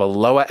who have a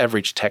lower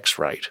average tax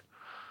rate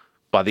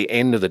by the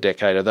end of the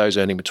decade are those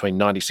earning between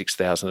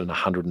 $96,000 and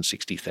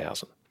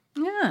 $160,000.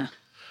 Yeah.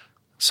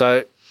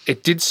 So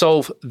it did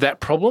solve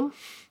that problem.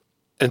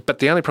 But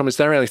the only problem is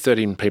they're only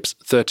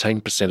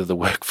 13% of the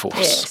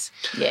workforce.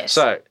 Yes.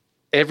 So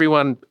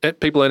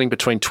people earning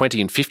between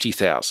 20 and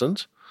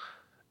 50,000,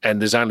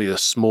 and there's only a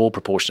small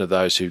proportion of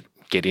those who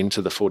get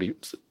into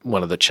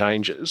one of the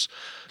changes.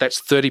 That's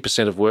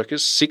 30% of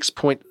workers.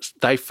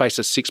 They face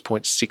a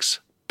 6.6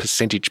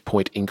 percentage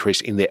point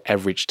increase in their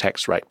average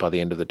tax rate by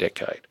the end of the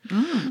decade.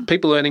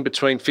 People earning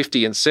between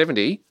 50 and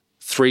 70,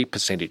 3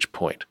 percentage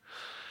point.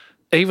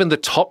 Even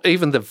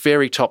the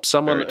very top,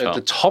 someone at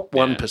the top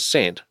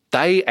 1%,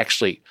 they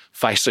actually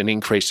face an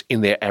increase in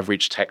their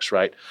average tax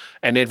rate,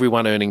 and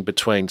everyone earning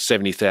between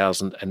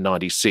 70,000 and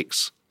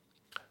 96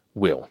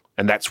 will.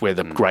 And that's where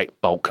the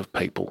great bulk of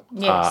people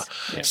are.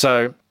 Yeah.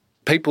 So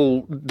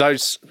people,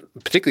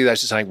 particularly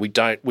those who are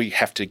saying we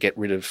have to get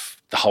rid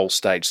of the whole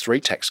Stage 3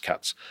 tax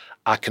cuts,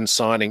 are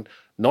consigning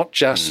not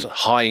just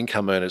high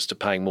income earners to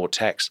paying more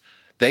tax,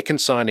 they're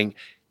consigning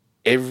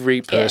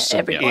every person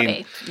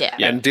everybody.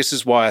 in. And this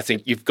is why I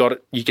think you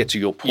get to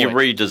your point. You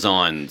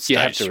redesign Stage 3.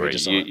 You have to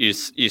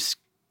redesign. You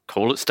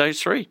call it Stage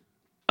 3.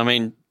 I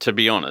mean, to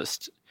be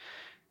honest,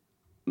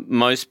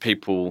 most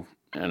people,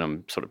 and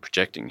I'm sort of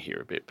projecting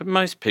here a bit, but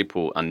most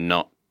people are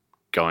not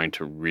going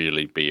to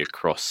really be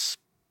across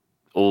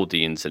all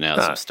the ins and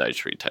outs of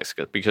Stage 3 tax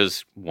cut,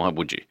 because why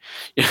would you?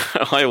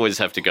 I always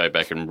have to go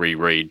back and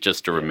reread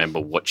just to remember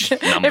which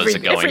numbers are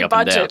going up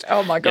budget. and down.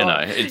 Oh my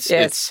God.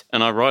 It's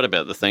and I write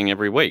about the thing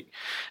every week,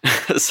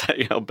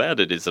 say how bad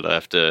it is that I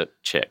have to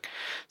check.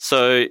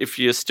 So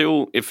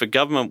if a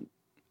government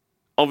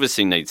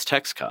obviously needs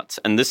tax cuts,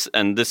 and this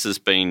has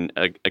been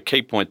a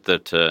key point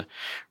that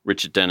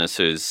Richard Dennis,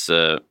 who's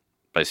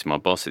basically my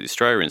boss at the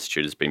Australia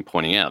Institute, has been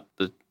pointing out.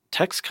 The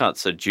tax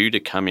cuts are due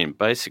to come in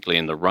basically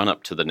in the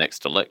run-up to the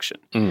next election.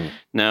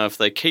 Now, if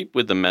they keep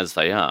with them as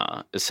they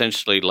are,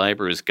 essentially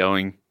Labor is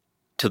going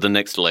to the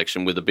next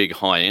election with a big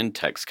high-end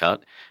tax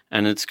cut,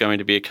 and it's going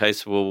to be a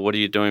case of, well, what are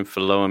you doing for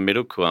low and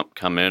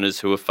middle-income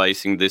earners who are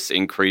facing this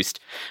increased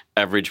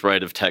average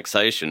rate of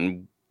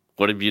taxation?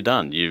 What have you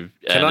done?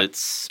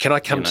 Can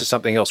I come to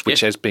something else which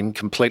has been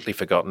completely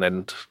forgotten,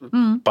 and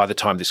by the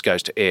time this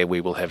goes to air,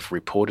 we will have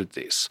reported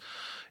this,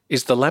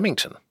 is the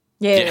Lamington.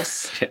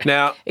 Yes. Yeah.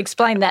 Now,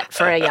 explain that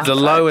for our young the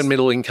folks. low and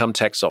middle income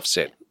tax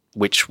offset,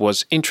 which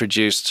was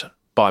introduced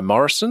by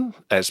Morrison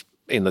as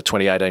in the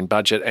 2018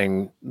 budget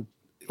and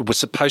was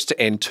supposed to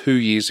end 2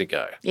 years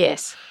ago.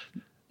 Yes.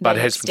 But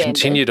it has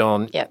continued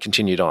on, Yep.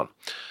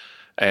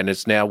 and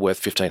it's now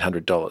worth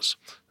 $1,500.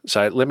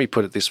 So let me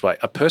put it this way.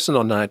 A person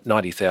on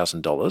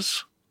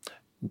 $90,000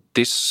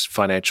 this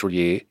financial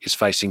year is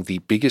facing the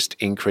biggest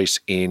increase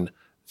in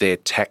their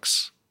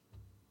tax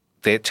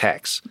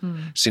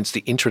since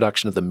the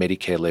introduction of the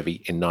Medicare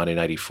levy in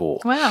 1984.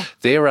 Wow.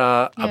 There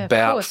are Yeah,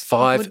 about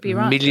 5 be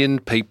right. million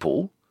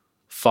people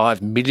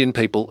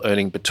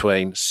earning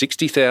between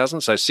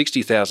 $60,000. So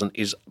 $60,000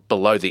 is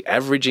below the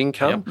average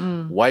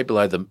income, way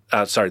below the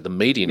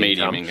median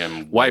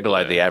income, way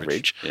below the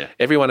average. Yeah.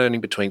 Everyone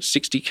earning between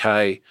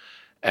 $60K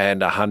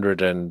and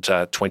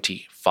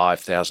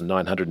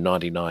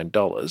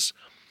 $125,999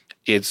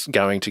 is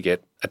going to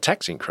get a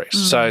tax increase.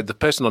 So the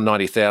person on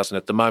 $90,000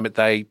 at the moment,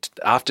 they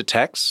after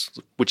tax,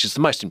 which is the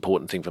most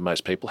important thing for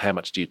most people, how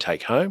much do you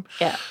take home?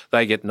 Yeah.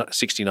 They get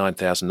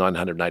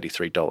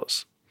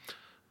 $69,983.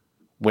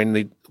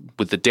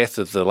 With the death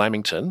of the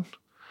Lamington,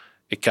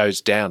 it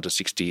goes down to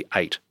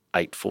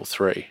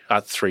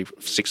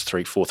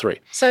 $68,843.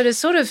 So to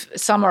sort of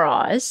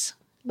summarise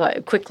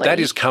quickly. That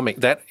is coming.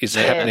 That is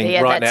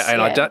happening right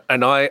now.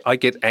 And I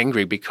get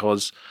angry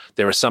because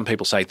there are some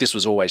people say this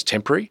was always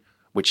temporary,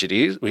 which it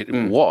is. It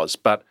was,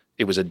 but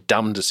it was a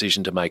dumb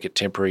decision to make it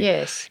temporary.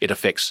 Yes. It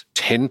affects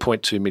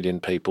 10.2 million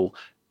people,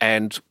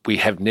 and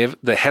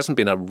there hasn't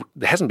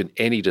been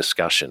any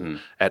discussion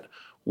at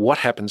what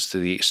happens to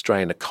the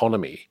Australian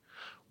economy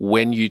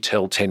when you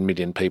tell 10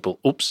 million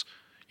people, oops,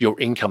 your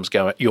income's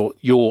going,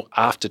 your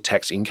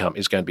after-tax income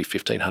is going to be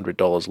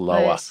 $1,500 lower.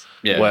 Yes.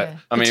 Yeah.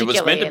 I mean, it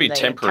was meant to be Particularly in the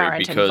temporary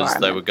current because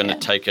they were environment, going to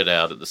take it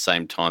out at the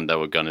same time they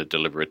were going to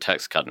deliver a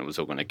tax cut, and it was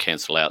all going to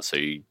cancel out so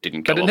you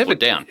didn't go up or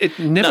down. It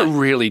never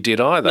really did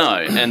either. No,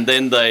 and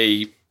then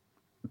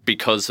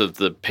because of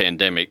the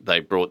pandemic, they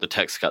brought the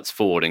tax cuts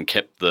forward and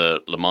kept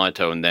the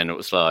Lamito, and then it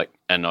was like,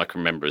 and I can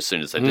remember as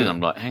soon as they did,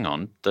 I'm like, hang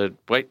on,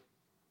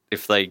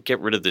 if they get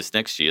rid of this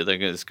next year,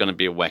 there's going to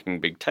be a whacking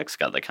big tax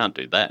cut. They can't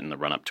do that in the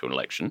run-up to an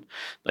election.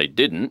 They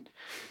didn't.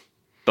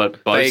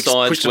 But both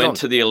sides went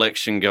to the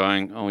election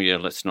going, oh, yeah,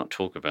 let's not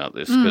talk about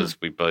this because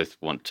we both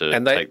want to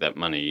take that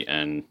money.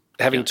 And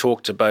having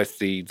talked to both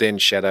the then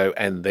Shadow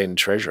and then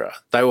Treasurer,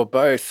 they were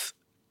both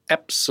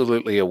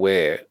absolutely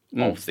aware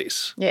of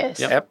this.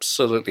 Yes. Yep.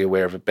 Absolutely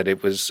aware of it, but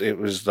it was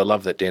the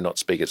love that dare not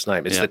speak its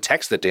name. It's the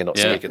tax that dare not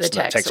speak its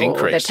name. Tax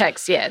increase. The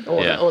tax,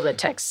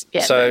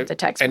 the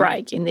tax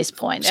break in this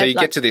point. So you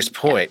get to this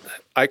point,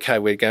 okay,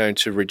 we're going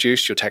to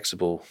reduce your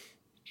taxable,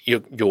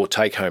 your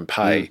take-home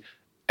pay,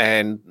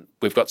 and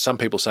we've got some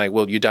people saying,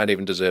 well, you don't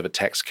even deserve a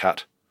tax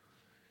cut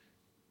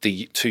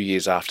the 2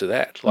 years after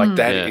that. Like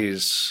that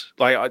is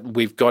like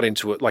we've got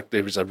into it. Like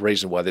there is a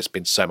reason why there's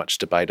been so much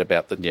debate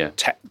about there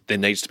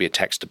needs to be a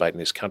tax debate in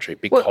this country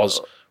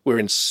because we're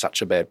in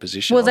such a bad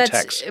position on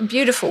tax. Well,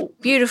 that's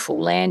beautiful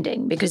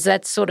landing because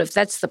that's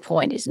the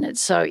point, isn't it?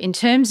 So in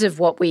terms of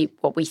what we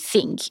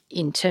think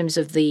in terms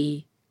of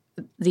the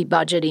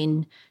budget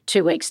in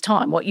 2 weeks'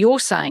 time, what you're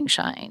saying,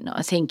 Shane,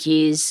 I think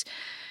is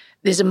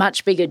there's a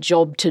much bigger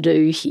job to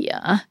do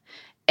here,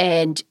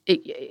 and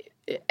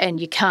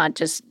you can't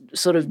just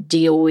sort of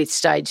deal with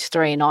stage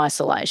 3 in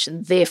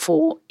isolation.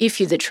 Therefore, if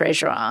you're the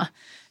Treasurer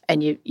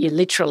and you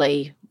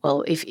literally,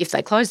 well, if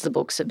they close the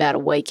books about a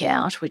week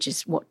out, which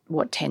is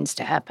what tends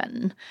to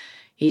happen,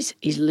 he's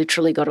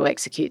literally got to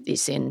execute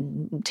this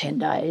in 10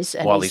 days.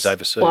 And while he's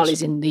overseas. While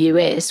he's in the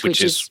US,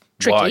 which is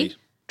tricky.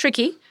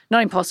 Tricky,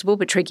 not impossible,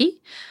 but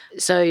tricky.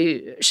 So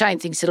Shane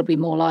thinks it'll be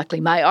more likely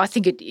May. I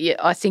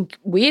think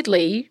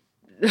weirdly,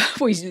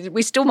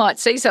 we still might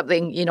see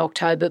something in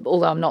October,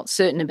 although I'm not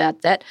certain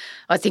about that.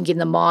 I think in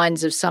the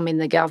minds of some in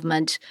the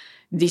government,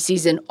 this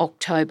is an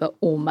October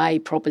or May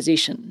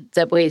proposition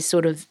that we're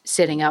sort of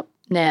setting up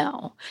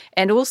now.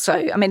 And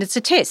also, I mean, it's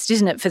a test,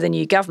 isn't it, for the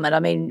new government? I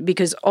mean,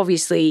 because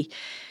obviously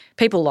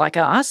people like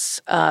us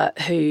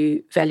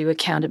who value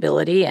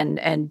accountability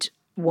and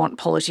want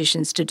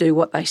politicians to do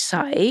what they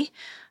say,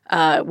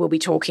 we'll be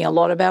talking a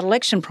lot about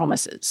election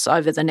promises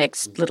over the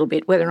next little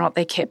bit, whether or not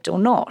they're kept or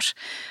not.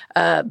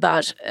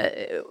 But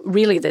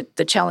really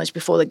the challenge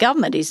before the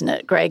government, isn't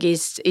it, Greg,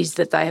 is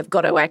that they have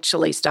got to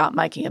actually start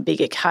making a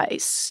bigger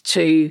case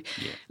to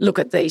look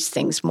at these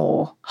things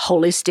more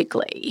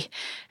holistically.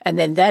 And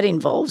then that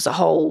involves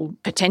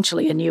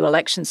potentially a new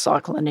election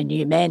cycle and a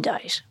new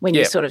mandate when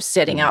you're sort of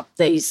setting up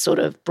these sort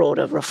of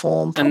broader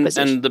reform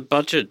propositions. And the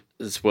budget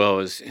as well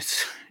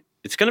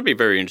it's going to be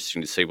very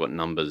interesting to see what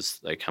numbers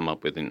they come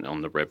up with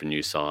on the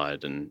revenue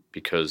side, and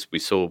because we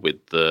saw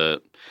with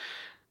the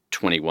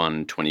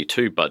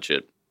 21-22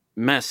 budget,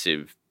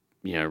 massive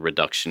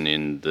reduction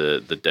in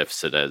the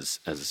deficit as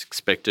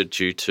expected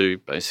due to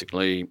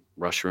basically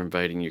Russia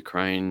invading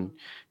Ukraine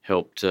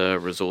helped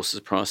resources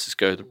prices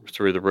go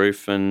through the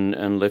roof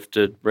and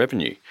lifted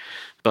revenue.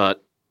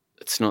 But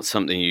it's not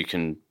something you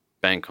can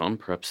bank on.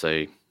 Perhaps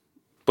they...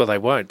 Well, they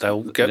won't.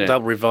 They'll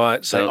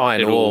revise. So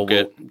iron ore,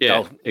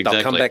 they'll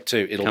come back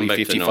to, it'll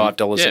be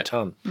 $55 a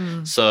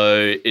tonne.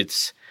 So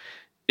it's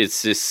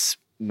this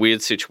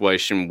weird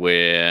situation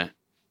where,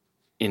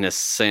 in a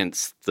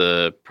sense,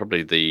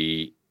 probably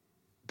the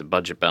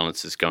budget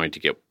balance is going to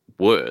get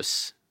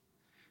worse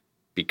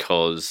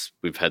because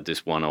we've had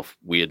this one-off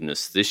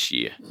weirdness this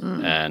year,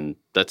 and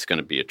that's going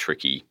to be a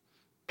tricky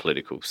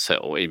political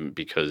sell, even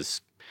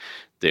because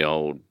the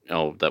old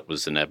that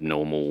was an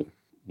abnormal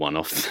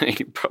one-off thing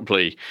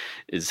probably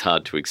is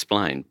hard to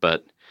explain.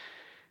 But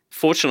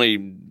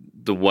fortunately,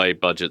 the way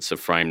budgets are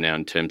framed now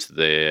in terms of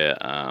their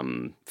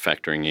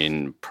factoring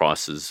in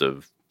prices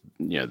of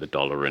the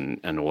dollar and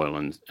oil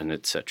and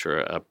et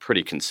cetera are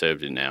pretty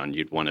conservative now, and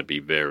you'd want to be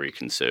very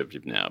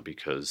conservative now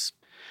because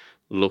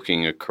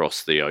looking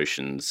across the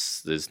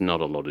oceans, there's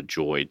not a lot of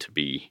joy to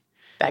be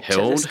back to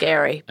the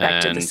scary.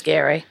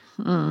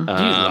 You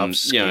love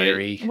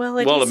scary.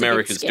 Well,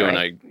 America's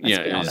doing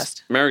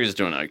America's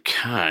doing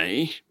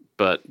okay,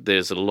 but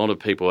there's a lot of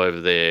people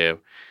over there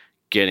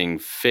getting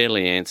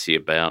fairly antsy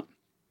about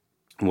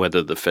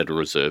whether the Federal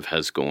Reserve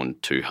has gone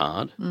too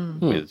hard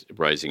with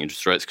raising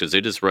interest rates, because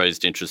it has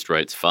raised interest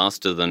rates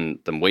faster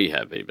than we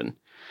have even.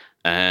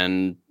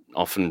 And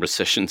often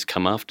recessions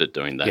come after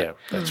doing that. Yeah,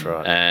 that's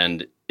right.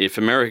 And if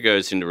America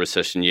goes into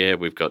recession,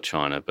 we've got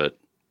China, but...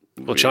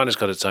 Well, China's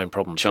got its own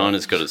problems.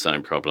 China's got its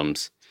own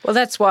problems. Well,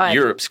 that's why...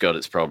 Europe's got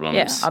its problems.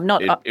 Yeah, I'm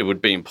not... It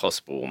would be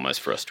impossible almost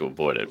for us to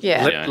avoid it.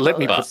 Yeah. Let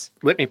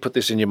me put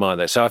this in your mind,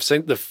 though. So I've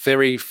seen the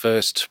very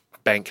first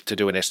bank to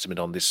do an estimate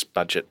on this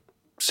budget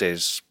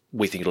says...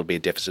 we think it'll be a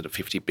deficit of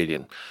 $50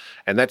 billion.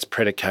 And that's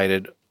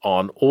predicated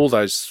on all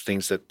those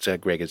things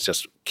that Greg has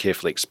just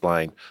carefully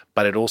explained,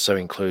 but it also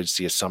includes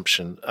the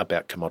assumption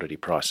about commodity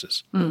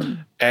prices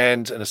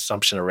and an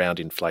assumption around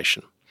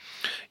inflation.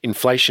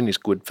 Inflation is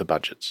good for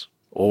budgets,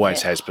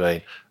 always has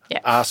been. Yeah.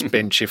 Ask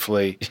Ben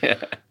Chifley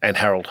and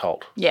Harold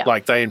Holt. Yeah.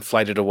 Like they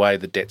inflated away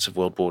the debts of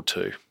World War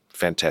II.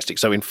 Fantastic.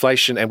 So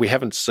inflation, and we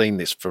haven't seen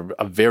this for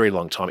a very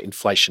long time,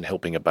 inflation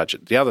helping a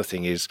budget. The other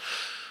thing is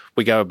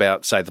we go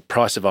about, say, the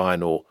price of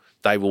iron ore.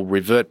 They will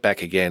revert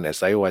back again,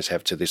 as they always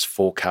have, to this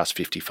forecast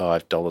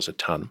 $55 a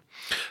tonne.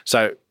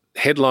 So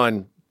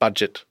headline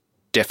budget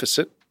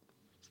deficit,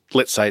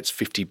 let's say it's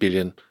 $50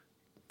 billion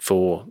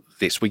for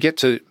this. We get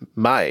to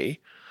May,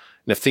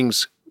 and if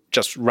things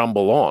just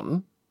rumble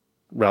on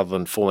rather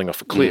than falling off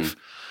a cliff,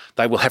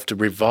 they will have to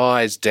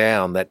revise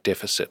down that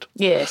deficit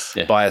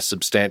by a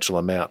substantial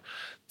amount.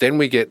 Then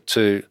we get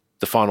to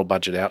the final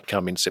budget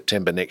outcome in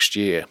September next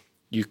year.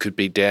 You could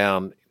be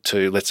down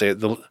to, let's say,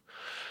 the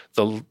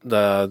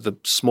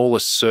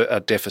smallest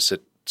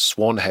deficit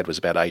Swan had was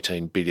about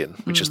 $18 billion,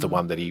 which is the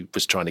one that he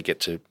was trying to get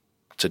to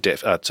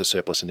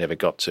surplus and never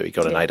got to. He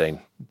got an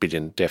 $18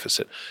 billion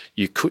deficit.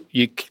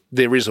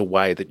 There is a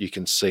way that you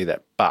can see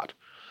that, but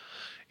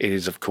it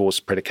is, of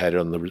course, predicated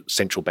on the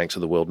central banks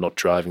of the world not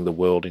driving the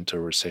world into a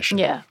recession.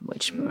 Yeah,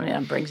 which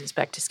brings us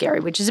back to scary,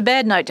 which is a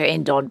bad note to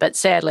end on, but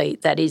sadly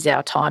that is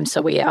our time,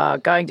 so we are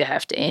going to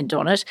have to end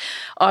on it.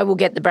 I will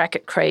get the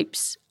bracket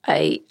creeps,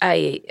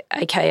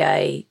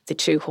 aka the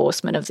two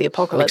horsemen of the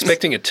apocalypse. I'm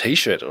expecting a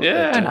T-shirt. No, we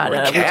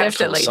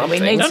definitely we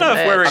need some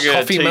if wearing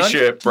a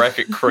T-shirt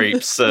bracket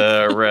creeps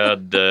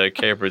around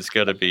Canberra is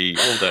going to be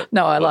all that.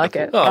 No, I like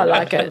it. I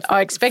like it.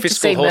 I expect to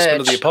see merch.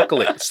 Horsemen of the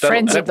apocalypse.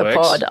 Friends of the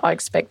pod. I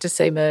expect to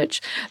see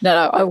merch.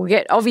 No, I will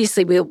get.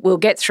 Obviously, we'll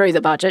get through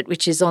the budget,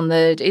 which is on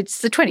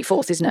it's the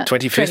 24th, isn't it?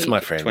 25th,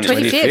 my friend.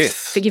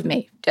 25th. Forgive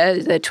me.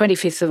 The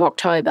 25th of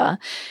October.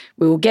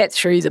 We will get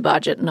through the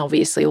budget and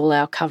obviously all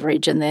our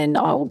coverage, and then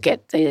I'll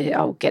get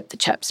the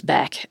chaps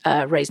back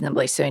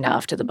reasonably soon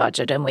after the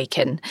budget, and we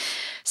can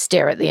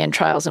stare at the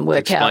entrails and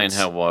work out.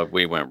 Explain why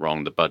we went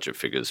wrong. The budget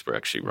figures were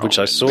actually wrong. Which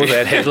I saw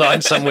that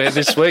headline somewhere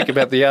this week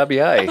about the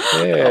RBA.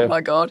 Yeah. Oh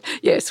my God!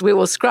 Yes, we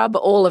will scrub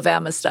all of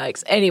our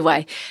mistakes.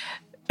 Anyway,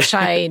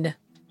 Shane.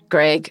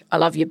 Greg, I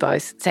love you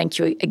both. Thank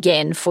you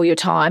again for your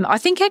time. I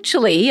think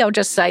actually, I'll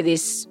just say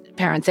this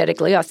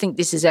parenthetically, I think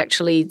this is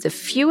actually the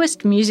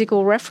fewest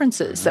musical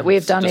references that we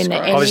have done in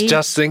any I was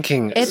just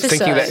thinking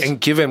that, and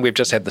given we've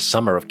just had the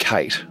summer of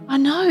Kate. I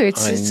know,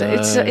 it's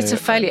a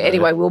failure.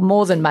 Anyway, we'll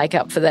more than make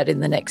up for that in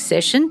the next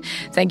session.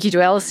 Thank you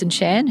to Alison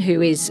Chan, who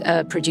is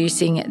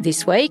producing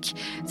this week.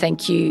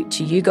 Thank you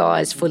to you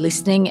guys for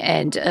listening,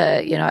 and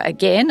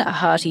again, a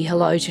hearty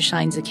hello to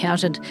Shane's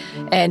accountant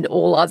and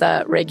all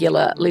other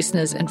regular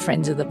listeners and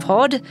friends of the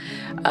pod.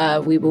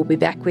 We will be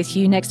back with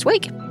you next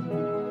week.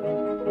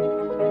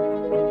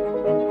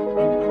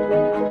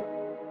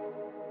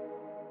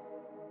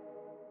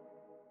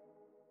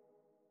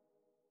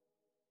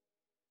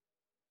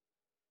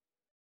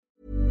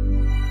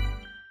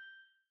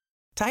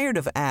 Tired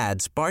of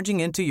ads barging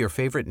into your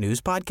favorite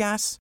news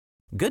podcasts?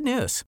 Good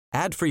news.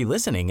 Ad-free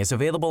listening is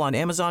available on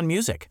Amazon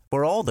Music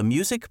for all the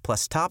music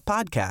plus top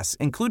podcasts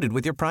included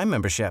with your Prime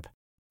membership.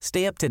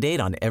 Stay up to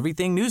date on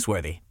everything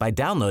newsworthy by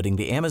downloading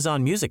the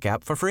Amazon Music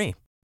app for free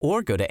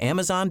or go to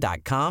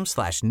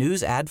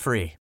amazon.com/news ad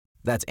free.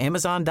 That's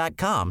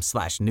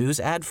amazon.com/news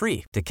ad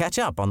free to catch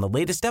up on the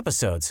latest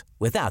episodes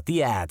without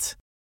the ads.